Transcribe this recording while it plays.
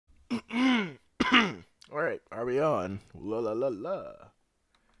we on? La la la la.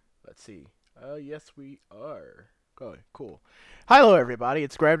 Let's see. Yes, we are. Okay, cool. Hello, everybody.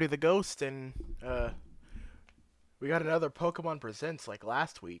 It's Gravity the Ghost, and we got another Pokemon Presents like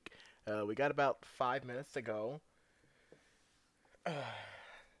last week. We got about 5 minutes to go.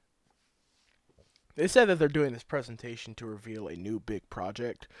 They said that they're doing this presentation to reveal a new big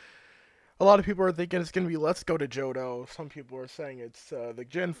project. A lot of people are thinking it's going to be Let's Go to Johto. Some people are saying it's the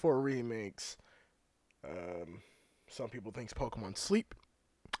Gen 4 remakes. Some people think it's Pokemon Sleep.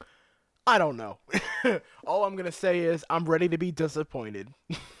 I don't know. All I'm going to say is I'm ready to be disappointed.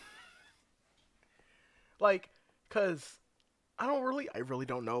 Because I really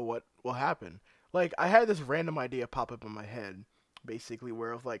don't know what will happen. Like, I had this random idea pop up in my head, basically,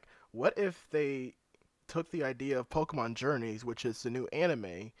 where I was like, what if they took the idea of Pokemon Journeys, which is the new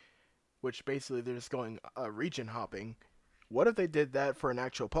anime, which basically they're just going region hopping. What if they did that for an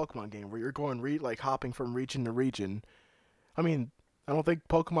actual Pokemon game, where you're going hopping from region to region? I mean, I don't think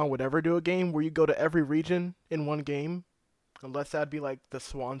Pokemon would ever do a game where you go to every region in one game, unless that'd be like the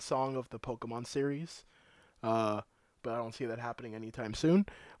swan song of the Pokemon series. But I don't see that happening anytime soon.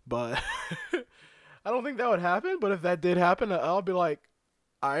 But I don't think that would happen. But if that did happen, I'll be like,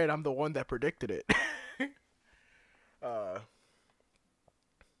 alright, I'm the one that predicted it. But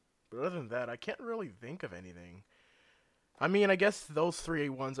other than that, I can't really think of anything. I mean, I guess those three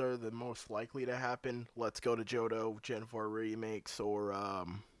ones are the most likely to happen. Let's Go to Johto, Gen 4 remakes, or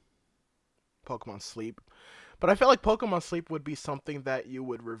Pokemon Sleep. But I feel like Pokemon Sleep would be something that you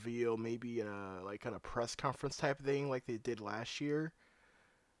would reveal maybe in a kind of press conference type thing like they did last year.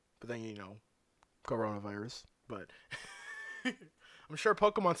 But then, coronavirus. But I'm sure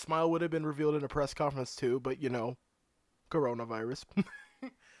Pokemon Smile would have been revealed in a press conference too, but coronavirus.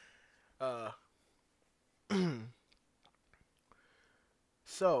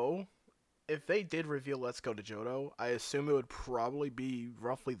 So, if they did reveal Let's Go to Johto, I assume it would probably be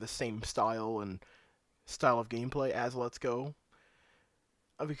roughly the same style of gameplay as Let's Go.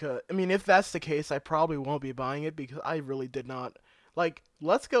 Because, I mean, if that's the case, I probably won't be buying it because I really did not... Like,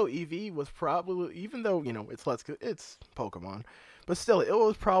 Let's Go EV was probably, even though, it's Pokemon, but still, it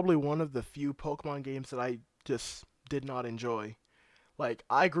was probably one of the few Pokemon games that I just did not enjoy. Like,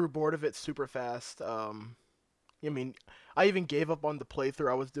 I grew bored of it super fast. I even gave up on the playthrough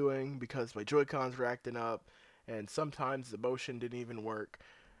I was doing because my Joy-Cons were acting up, and sometimes the motion didn't even work.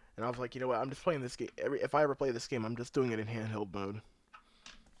 And I was like, you know what, I'm just playing this game. If I ever play this game, I'm just doing it in handheld mode.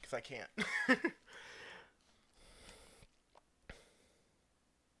 Because I can't.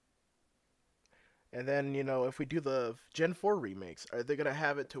 And then, if we do the Gen 4 remakes, are they going to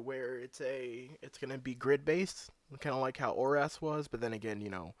have it to where it's going to be grid-based? Kind of like how ORAS was, but then again,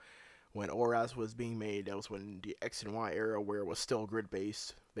 when ORAS was being made, that was when the X and Y era where it was still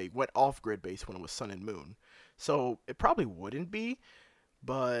grid-based. They went off grid-based when it was Sun and Moon. So, it probably wouldn't be,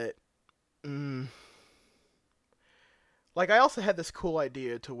 but... I also had this cool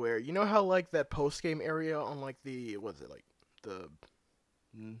idea to where, how, that post-game area on, the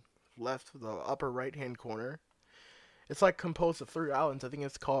upper right-hand corner? It's, composed of 3 islands. I think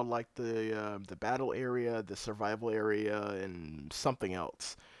it's called, the battle area, the survival area, and something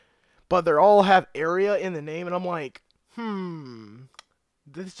else. But they all have area in the name, and I'm like,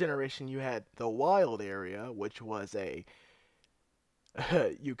 this generation you had the wild area, which was a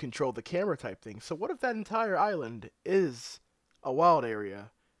you control the camera type thing. So what if that entire island is a wild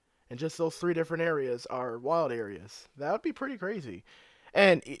area, and just those 3 different areas are wild areas? That would be pretty crazy.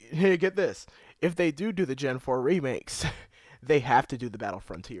 And here, get this: if they do the Gen 4 remakes, they have to do the Battle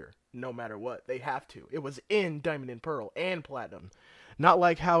Frontier, no matter what. They have to. It was in Diamond and Pearl and Platinum. Not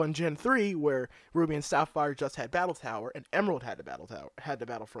like how in Gen 3, where Ruby and Sapphire just had Battle Tower, and Emerald had the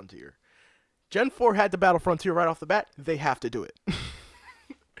Battle Frontier. Gen 4 had the Battle Frontier right off the bat. They have to do it.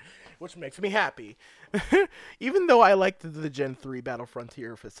 Which makes me happy. Even though I liked the Gen 3 Battle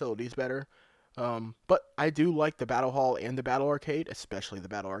Frontier facilities better. But I do like the Battle Hall and the Battle Arcade, especially the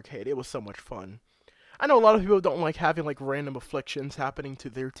Battle Arcade. It was so much fun. I know a lot of people don't like having random afflictions happening to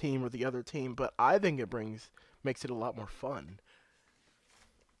their team or the other team, but I think it makes it a lot more fun.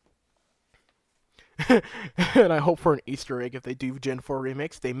 And I hope for an Easter egg if they do Gen 4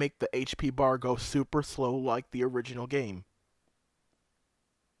 remakes, they make the HP bar go super slow like the original game.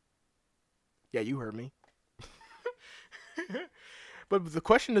 Yeah, you heard me. But the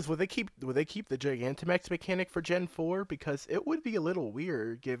question is, will they keep the Gigantamax mechanic for Gen 4? Because it would be a little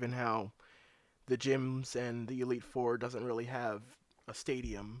weird given how the gyms and the Elite Four doesn't really have a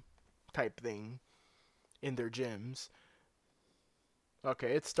stadium type thing in their gyms.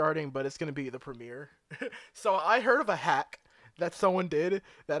 Okay, it's starting, but it's gonna be the premiere. So I heard of a hack that someone did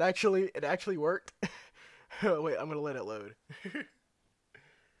that actually worked. Wait, I'm gonna let it load.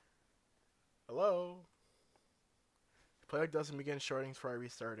 Hello? Playback doesn't begin shorting before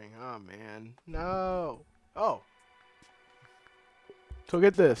restarting. Oh man. No. Oh. So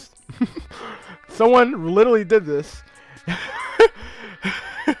get this. Someone literally did this.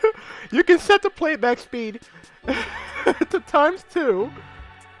 You can set the playback speed to ×2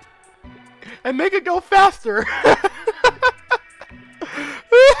 and make it go faster.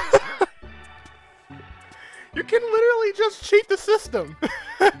 You can literally just cheat the system.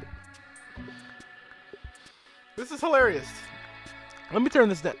 This is hilarious. Let me turn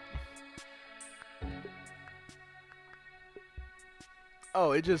this down.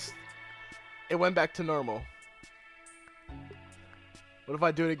 Oh, it went back to normal. What if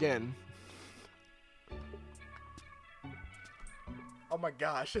I do it again? Oh my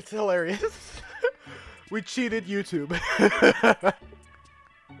gosh, it's hilarious. We cheated YouTube.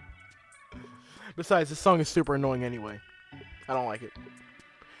 Besides, this song is super annoying anyway. I don't like it.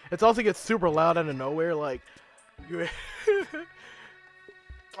 It also gets super loud out of nowhere, like...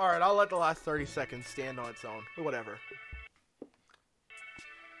 Alright, I'll let the last 30 seconds stand on its own. Whatever.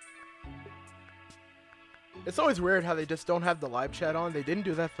 It's always weird how they just don't have the live chat on. They didn't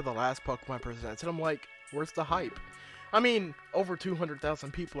do that for the last Pokemon Presents. And I'm like, where's the hype? I mean, over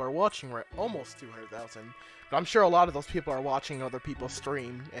 200,000 people are watching, right? Almost 200,000. But I'm sure a lot of those people are watching other people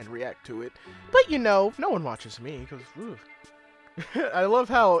stream and react to it. But you know, no one watches me, because... I love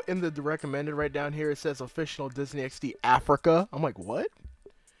how in the recommended right down here it says official Disney XD Africa. I'm like, what?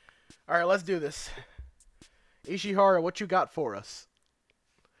 Alright, let's do this. Ishihara, what you got for us?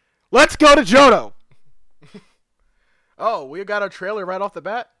 Let's go to Johto! Oh, we got a trailer right off the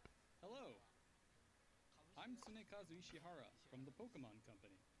bat? Hello. I'm Tsunekazu Ishihara from the Pokemon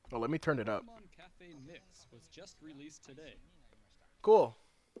Company. Oh, let me turn it up. Pokemon Cafe Mix was just released today. Cool.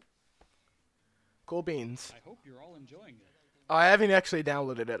 Cool beans. I hope you're all enjoying it. I haven't actually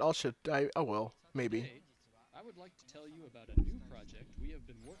downloaded it. I will. Maybe. Today, I would like to tell you about a new project we have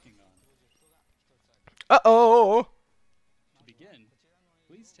been working on. Uh-oh! To begin,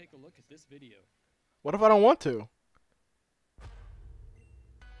 please take a look at this video. What if I don't want to?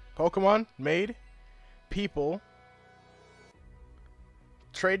 Pokemon made people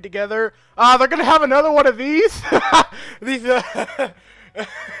trade together. Ah, they're gonna have another one of these. These. They're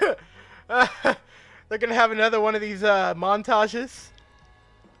gonna have another one of these montages.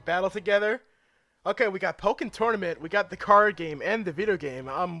 Battle together. Okay, we got Pokken Tournament. We got the card game and the video game.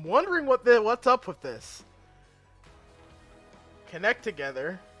 I'm wondering what's up with this. Connect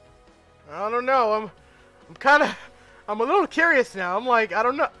together. I don't know. I'm a little curious now. I'm like, I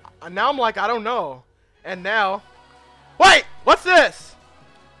don't know. Now I'm like, I don't know. And now, wait, what's this?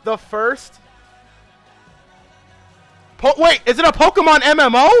 The first. Wait, is it a Pokemon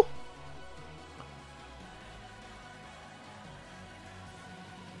MMO?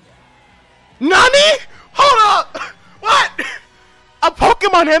 Nani? Hold up! What? A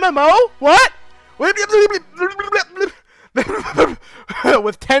Pokemon MMO? What? With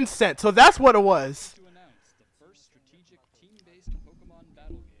Tencent, so that's what it was. To announce the first strategic team-based Pokemon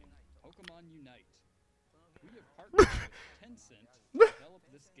battle game, Pokemon Unite. We have partnered with Tencent to develop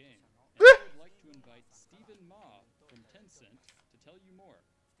this game, and I would like to invite Stephen Ma from Tencent to tell you more.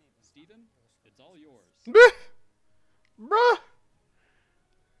 Stephen, it's all yours. Bruh.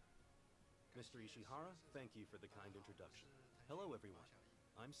 Mr. Ishihara, thank you for the kind introduction. Hello everyone,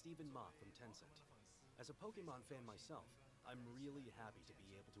 I'm Stephen Ma from Tencent. As a Pokemon fan myself, I'm really happy to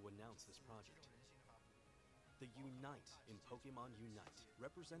be able to announce this project. The Unite in Pokemon Unite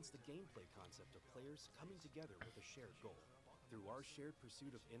represents the gameplay concept of players coming together with a shared goal. Through our shared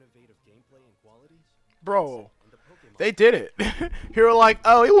pursuit of innovative gameplay and quality, bro, they did it. You were like,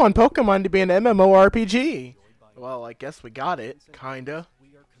 oh, we want Pokemon to be an MMORPG. Well, I guess we got it, kinda. We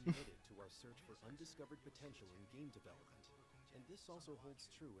are committed to our search for undiscovered potential in game development, and this also holds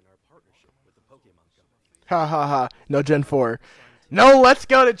true in our partnership with the Pokemon Company. Ha ha ha. No Gen 4. No, let's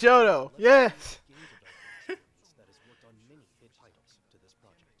go to Johto. Yes. That has worked on many hit titles to this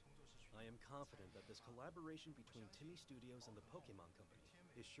project. I am confident that this collaboration between Timmy Studios and the Pokemon Company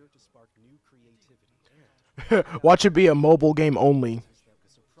is sure to spark new creativity and Watch it be a mobile game only. that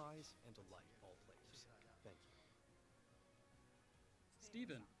will surprise and delight all players. Thank you.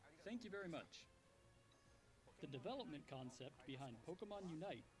 Stephen, thank you very much. The development concept behind Pokemon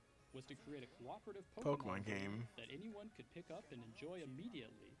Unite was to create a cooperative Pokemon game that anyone could pick up and enjoy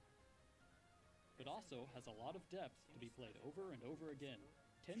immediately, but also has a lot of depth to be played over and over again.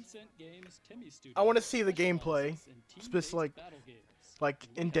 Tencent Games Timmy Studios. I want to see the gameplay, specifically like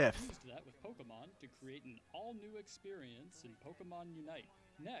in depth. Used that with Pokemon to create an all-new experience in Pokemon Unite.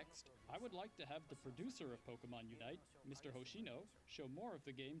 Next, I would like to have the producer of Pokemon Unite, Mr. Hoshino, show more of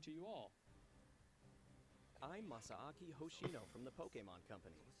the game to you all. I'm Masaaki Hoshino from the Pokemon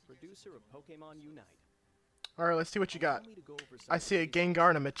Company, producer of Pokemon Unite. Alright, let's see what you got. Allow me to go over some I of see a the Gengar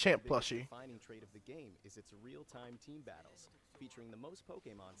and a basics. Machamp The biggest plushie. defining trait of the game is its real-time team battles, featuring the most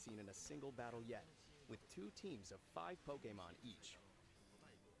Pokemon seen in a single battle yet, with 2 teams of 5 Pokemon each.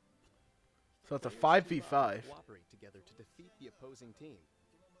 So it's a Players team up 5v5. and cooperate together to defeat the opposing team.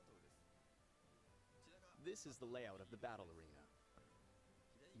 This is the layout of the battle arena.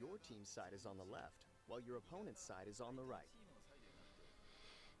 Your team's side is on the left, while your opponent's side is on the right.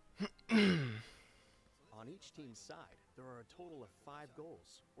 On each team's side, there are a total of 5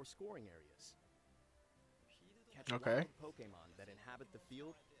 goals, or scoring areas. Catch Okay. wild Pokemon that inhabit the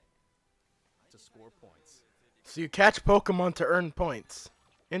field to score points. So you catch Pokemon to earn points.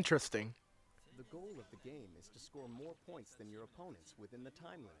 Interesting. The goal of the game is to score more points than your opponents within the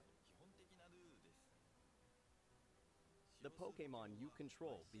time limit. The Pokemon you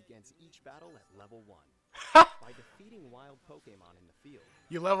control begins each battle at level 1. By defeating wild Pokemon in the field,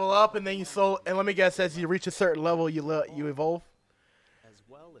 You level up and then you and let me guess, as you reach a certain level, you evolve. as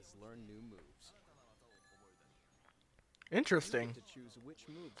well as learn new moves. Interesting. You get to choose which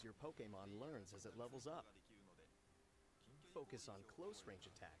moves your Pokemon learns as it levels up. Focus on close-range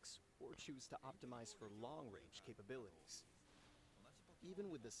attacks, or choose to optimize for long-range capabilities. Even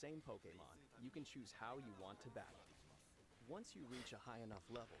with the same Pokemon, you can choose how you want to battle. Once you reach a high enough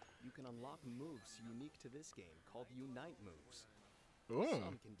level, you can unlock moves unique to this game called Unite moves. Ooh.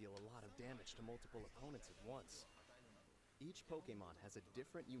 Some can deal a lot of damage to multiple opponents at once. Each Pokemon has a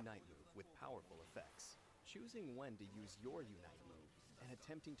different Unite move with powerful effects. Choosing when to use your Unite move and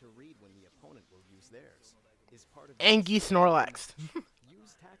attempting to read when the opponent will use theirs is part of Angie Snorlax.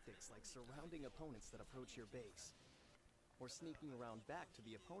 Use tactics like surrounding opponents that approach your base, or sneaking around back to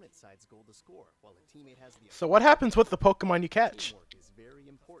the opponent's side's goal to score while a teammate has the So what happens with the Pokemon you catch? Teamwork is very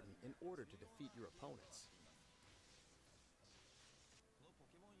important in order to defeat your opponents.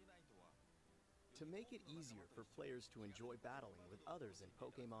 To make it easier for players to enjoy battling with others in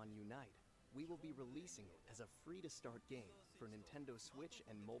Pokemon Unite, we will be releasing it as a free-to-start game for Nintendo Switch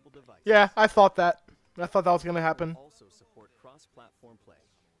and mobile devices. Yeah, I thought that. I thought that was gonna happen. We'll also support cross-platform play.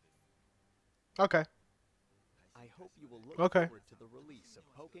 Okay. I hope you will look Okay. forward to the release of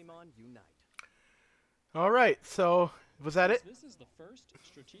Pokemon Unite. Alright, so was that it? Since this is the first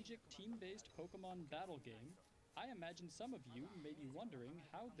strategic team-based Pokemon battle game, I imagine some of you may be wondering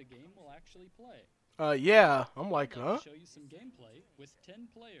how the game will actually play. Yeah. I'm like, I'd huh? like to show you some gameplay with 10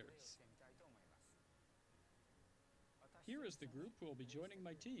 players. Here is the group who will be joining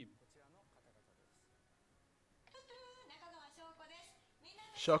my team.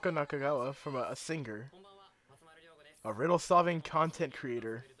 Shoko Nakagawa from a singer. A riddle-solving content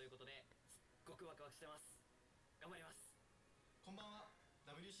creator.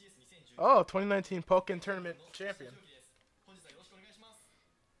 Oh, 2019 Pokken Tournament champion.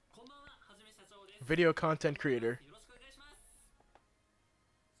 Video content creator.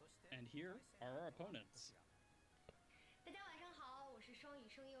 And here are our opponents.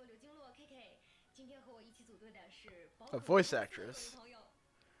 A voice actress.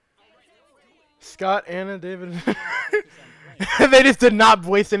 Scott, Anna, David. They just did not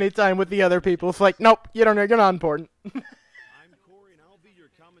waste any time with the other people. It's like, nope, you're not important. I'm Corey, and I'll be your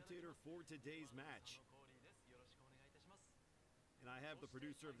commentator for today's match. And I have the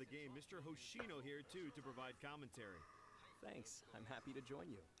producer of the game, Mr. Hoshino, here too to provide commentary. Thanks, I'm happy to join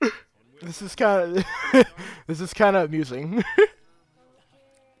you. This is kind of this is kind of amusing.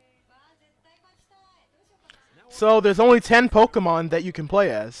 So there's only 10 Pokemon that you can play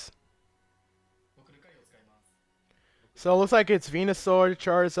as. So it looks like it's Venusaur,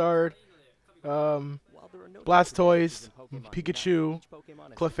 Charizard, Blastoise, Pikachu,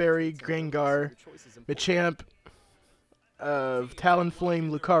 Clefairy, Gengar, Machamp,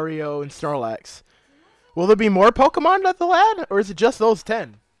 Talonflame, Lucario, and Snorlax. Will there be more Pokemon that they'll add, or is it just those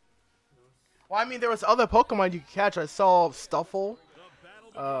 10? Well, I mean, there was other Pokemon you could catch. I saw Stuffle.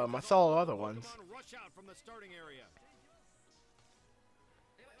 I saw other ones. Rush out from the starting area.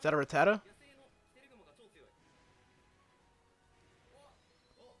 Is that a Rattata?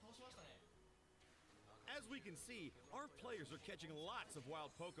 As we can see, our players are catching lots of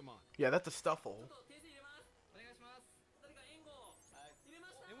wild Pokemon. Yeah, that's a Stuffle.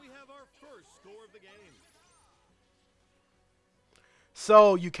 And we have our first score of the game.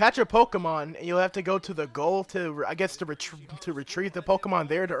 So you catch a Pokemon, and you'll have to go to the goal to, I guess, to retrieve the Pokemon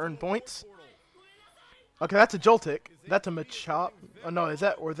there to earn points. Okay, that's a Joltik. That's a Machop. Oh no, is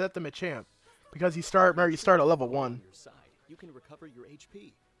that the Machamp? Because you start at level 1. you can recover your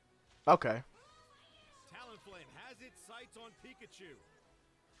HP. Okay. Talonflame has its sights on Pikachu.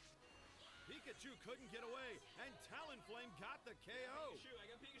 Pikachu couldn't get away, and Talonflame got the KO.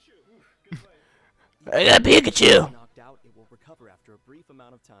 I got Pikachu. Knocked out, it will recover after a brief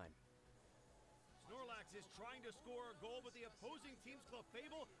amount of time. Snorlax is trying to score a goal, but the opposing team's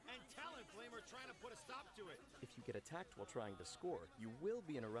Clefable and Talonflame are trying to put a stop to it. If you get attacked while trying to score, you will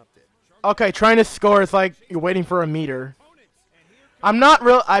be interrupted. Okay, trying to score is like you're waiting for a meter. I'm not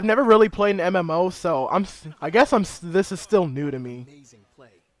real. I've never really played an MMO, so I guess this is still new to me. Amazing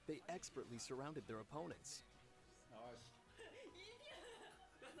play. They expertly surrounded their opponents.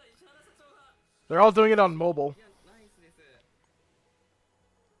 They're all doing it on mobile.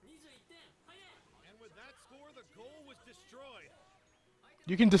 And with that score, the goal was destroyed.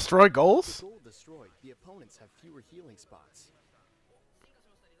 You can destroy goals? Goal destroyed. The opponents have fewer healing spots.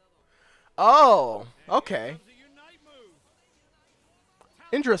 Oh, okay. The Unite move.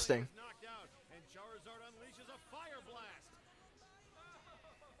 Interesting. Knocked out, and Charizard unleashes a fire blast.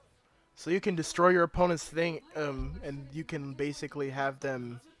 So you can destroy your opponent's thing, and you can basically have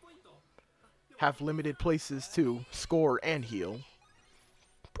them have limited places to score and heal.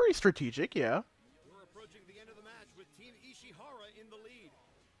 Pretty strategic, yeah. We're approaching the end of the match with Team Ishihara in the lead.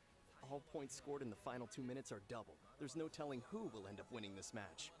 All points scored in the final 2 minutes are double. There's no telling who will end up winning this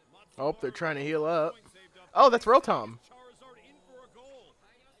match. Oh, they're trying to heal up. Oh, that's Rotom. Charizard in for a goal.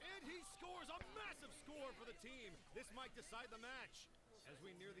 And he scores a massive score for the team. This might decide the match. As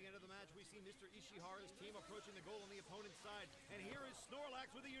we near the end of the match, we see Mr. Ishihara's team approaching the goal on the opponent's side. And here is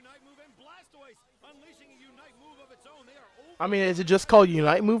Snorlax with a Unite move and Blastoise unleashing a Unite move of its own. They are over I mean, is it just called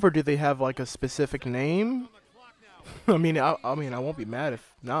Unite Move, or do they have like a specific name? on the clock now. I mean, I won't be mad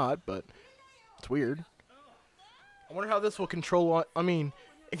if not, but it's weird. I wonder how this will control. I mean,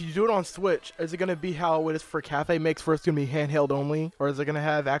 if you do it on Switch, is it gonna be how it is for Cafe Mix, where it's gonna be handheld only, or is it gonna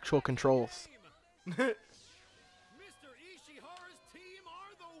have actual controls? Mr. Ishihara's team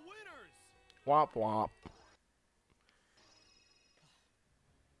are the winners. Womp womp.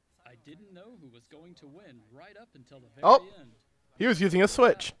 I didn't know who was going to win right up until the very Oh. end. He was using a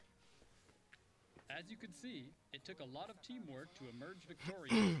Switch. As you could see, it took a lot of teamwork to emerge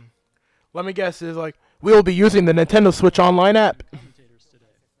victorious. Let me guess, it's like we'll be using the Nintendo Switch Online app. Commentators today.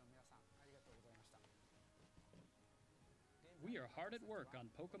 We are hard at work on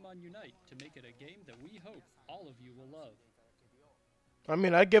Pokemon Unite to make it a game that we hope all of you will love. I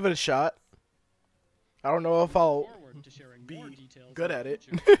mean, I'd give it a shot. I don't know if I'll. Forward to sharing be more details good in at the it.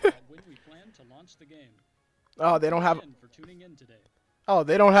 future about when we plan to launch the game. Oh, they don't have. Thanks again for tuning in today. Oh,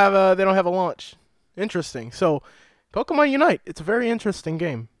 they don't have a. They don't have a launch. Interesting. So, Pokemon Unite. It's a very interesting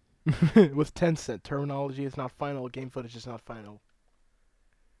game. With Tencent, terminology is not final. Game footage is not final.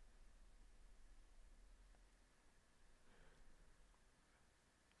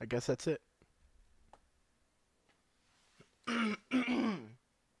 I guess that's it.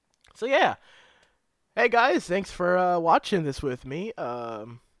 So yeah. Hey guys, thanks for watching this with me. That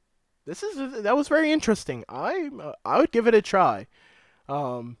was very interesting. I would give it a try.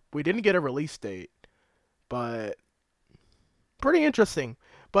 We didn't get a release date, but pretty interesting.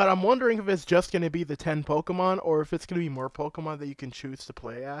 But I'm wondering if it's just going to be the 10 Pokemon, or if it's going to be more Pokemon that you can choose to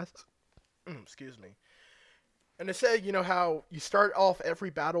play as. Excuse me. And it said, you know, how you start off every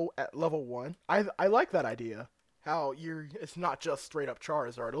battle at level 1. I like that idea. How it's not just straight up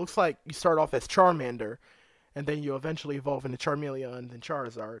Charizard. It looks like you start off as Charmander, and then you eventually evolve into Charmeleon and then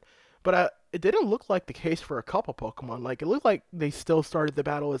Charizard. But it didn't look like the case for a couple Pokemon. Like, it looked like they still started the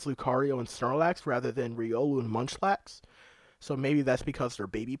battle as Lucario and Snorlax rather than Riolu and Munchlax. So maybe that's because they're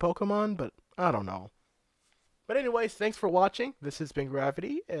baby Pokemon, but I don't know. But anyways, thanks for watching. This has been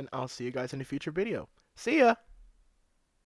Gravity, and I'll see you guys in a future video. See ya!